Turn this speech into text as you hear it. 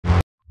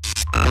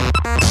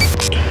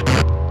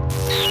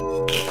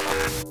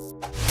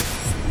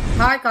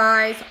Hi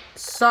guys,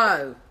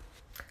 so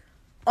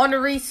on a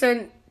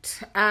recent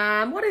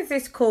what is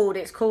this called?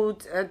 It's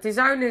called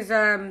DAZN's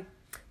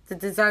the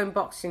DAZN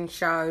boxing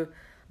show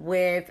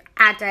with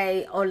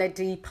Ade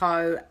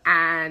Oladipo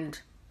and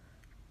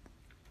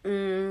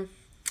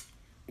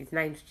his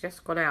name's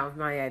just gone out of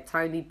my head,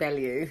 Tony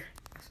Bellew.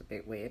 That's a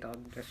bit weird.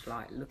 I'm just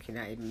like looking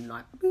at him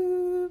like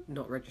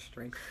not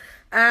registering.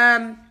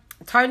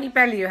 Tony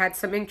Bellew had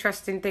some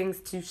interesting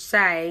things to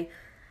say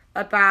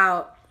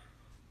about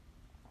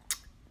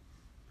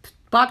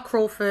Bud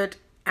Crawford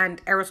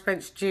and Errol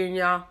Spence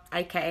Jr.,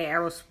 aka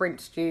Errol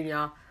Spence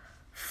Jr.,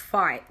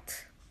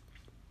 fight.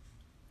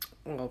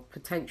 Or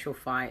potential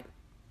fight.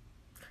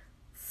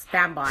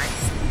 Stand by.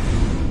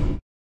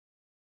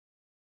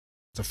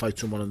 To fight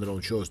someone on their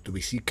own shores. Do we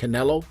see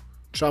Canelo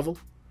travel?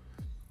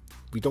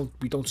 We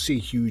don't see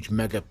huge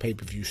mega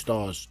pay-per-view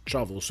stars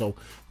travel. So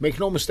make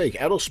no mistake,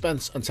 Errol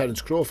Spence and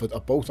Terence Crawford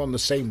are both on the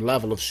same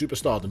level of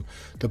superstardom.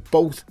 They're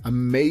both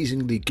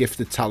amazingly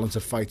gifted,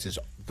 talented fighters.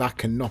 That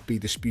cannot be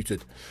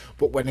disputed.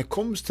 But when it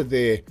comes to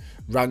their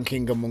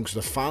ranking amongst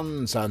the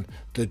fans and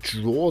the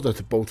draw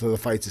that both of the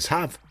fighters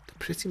have, they're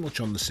pretty much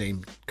on the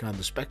same kind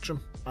of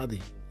spectrum, are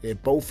they? They're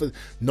both.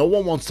 No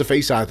one wants to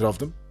face either of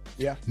them.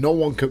 Yeah. No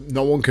one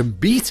can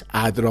beat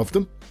either of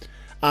them,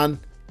 and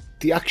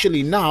they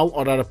actually now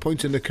are at a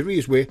point in their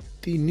careers where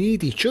they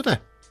need each other.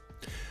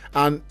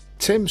 And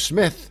Tim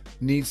Smith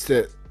needs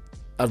a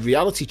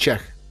reality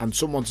check and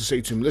someone to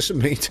say to him, listen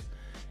mate,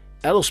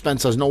 Errol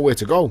Spence has nowhere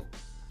to go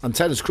and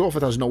Terence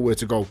Crawford has nowhere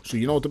to go. So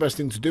you know what the best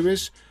thing to do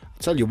is? I'll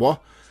tell you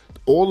what,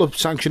 all the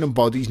sanctioning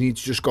bodies need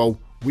to just go,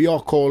 we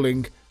are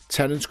calling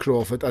Terence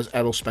Crawford as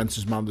Errol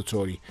Spence's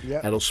mandatory.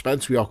 Yep. Errol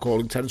Spence, we are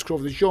calling Terence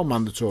Crawford as your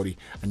mandatory.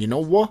 And you know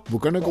what? We're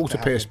going to go to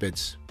purse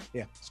bids.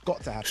 Yeah, it's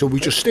got to happen. So we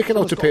just stick it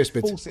out to purse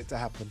bids. Force it to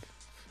happen.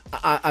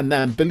 And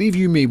then, believe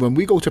you me, when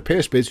we go to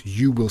purse bids,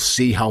 you will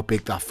see how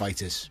big that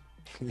fight is.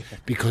 Yeah.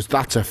 Because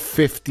that's a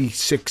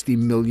 $50-60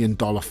 million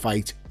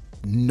fight,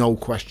 no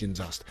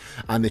questions asked.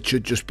 And it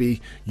should just be,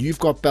 you've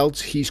got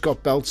belts, he's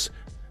got belts,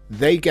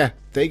 they get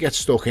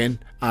stuck in,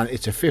 and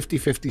it's a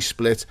 50-50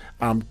 split.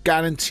 And I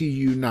guarantee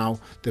you now,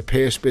 the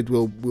purse bid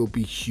will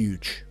be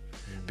huge.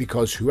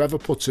 Because whoever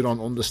puts it on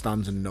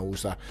understands and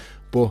knows that.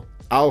 But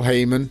Al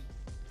Heyman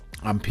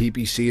and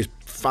PBC is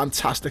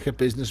fantastic at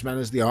businessmen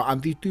as they are,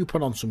 and they do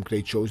put on some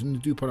great shows and they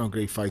do put on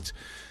great fights.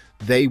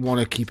 They want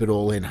to keep it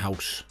all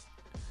in-house.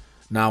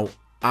 Now,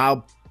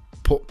 I'll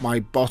put my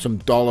bottom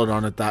dollar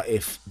on it that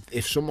if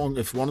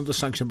one of the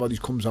sanction bodies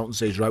comes out and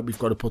says, right, we've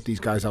got to put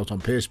these guys out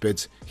on purse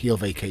bids, he'll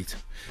vacate.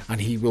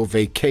 And he will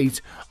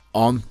vacate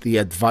on the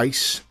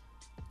advice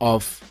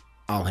of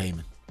Al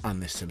Heyman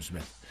and this Tim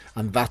Smith.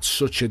 And that's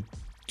such a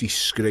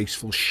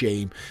disgraceful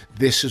shame.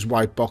 This is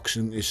why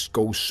boxing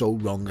goes so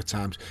wrong at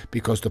times,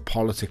 because the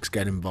politics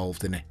get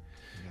involved in it.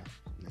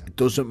 It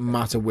doesn't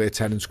matter where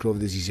Terence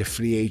Crawford is. He's a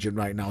free agent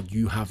right now.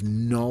 You have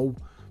no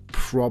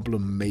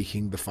problem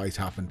making the fight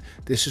happen.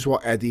 This is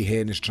what Eddie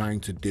Hearn is trying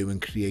to do and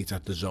create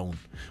at DAZN.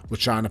 We're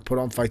trying to put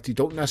on fights. You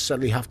don't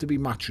necessarily have to be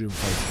matchroom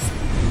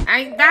fights.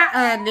 Ain't that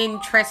an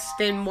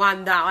interesting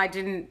one that I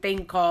didn't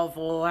think of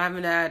or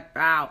haven't heard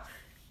about?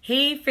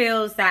 He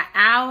feels that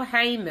Al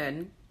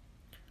Heyman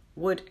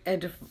would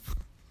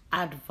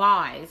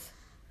advise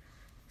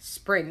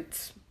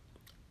Sprint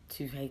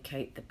to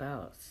vacate the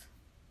belts.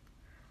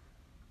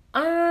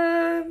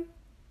 I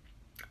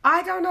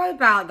don't know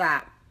about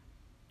that.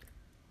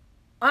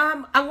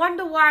 I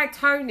wonder why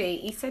Tony,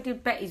 he said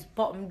he'd bet his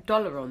bottom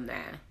dollar on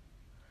there.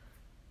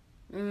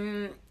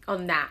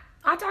 On that.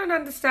 I don't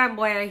understand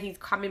where he's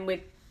coming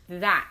with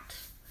that.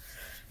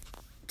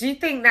 Do you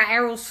think that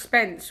Errol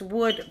Spence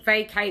would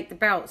vacate the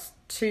belts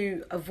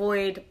to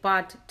avoid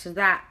Bud to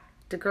that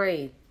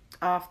degree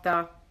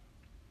after?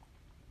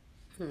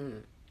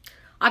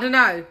 I don't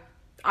know.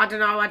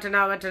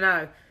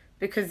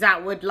 Because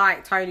that would,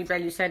 like Tony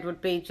Bellew said, would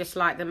be just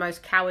like the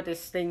most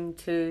cowardice thing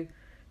to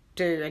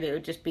do, and it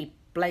would just be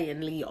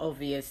blatantly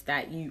obvious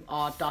that you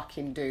are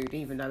ducking dude,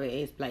 even though it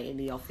is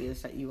blatantly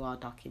obvious that you are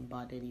ducking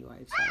Bud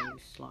anyway. So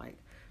it's like,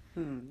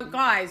 But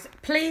guys,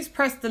 please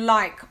press the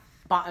like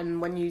button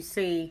when you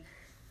see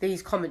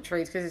these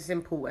commentaries, because it's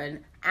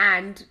important,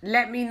 and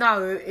let me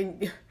know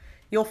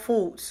your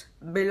thoughts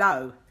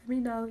below. Let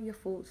me know your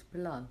thoughts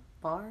below.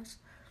 Bars?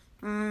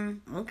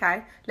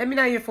 Okay. Let me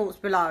know your thoughts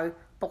below,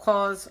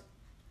 because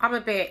I'm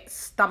a bit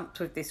stumped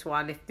with this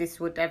one. If this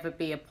would ever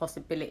be a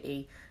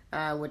possibility,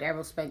 would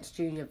Errol Spence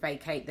Jr.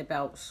 vacate the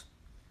belts?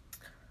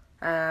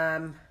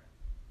 Yeah,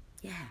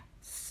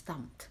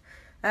 stumped.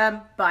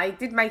 But I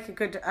did make a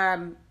good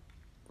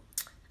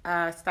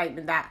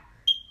statement that,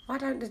 why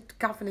don't the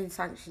governing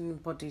sanctioning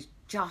bodies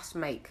just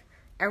make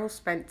Errol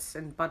Spence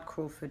and Bud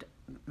Crawford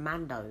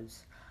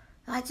mandos?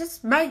 Like,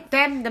 just make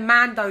them the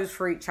mandos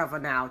for each other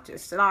now.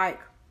 Just like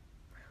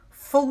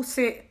force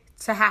it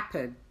to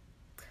happen.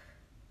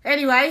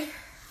 Anyway,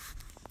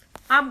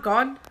 I'm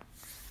gone.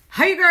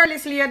 Hey girl,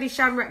 it's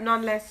LadyChann, rep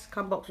none less.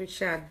 Come box with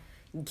Chan.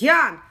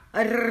 Gyan.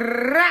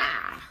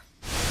 Rah.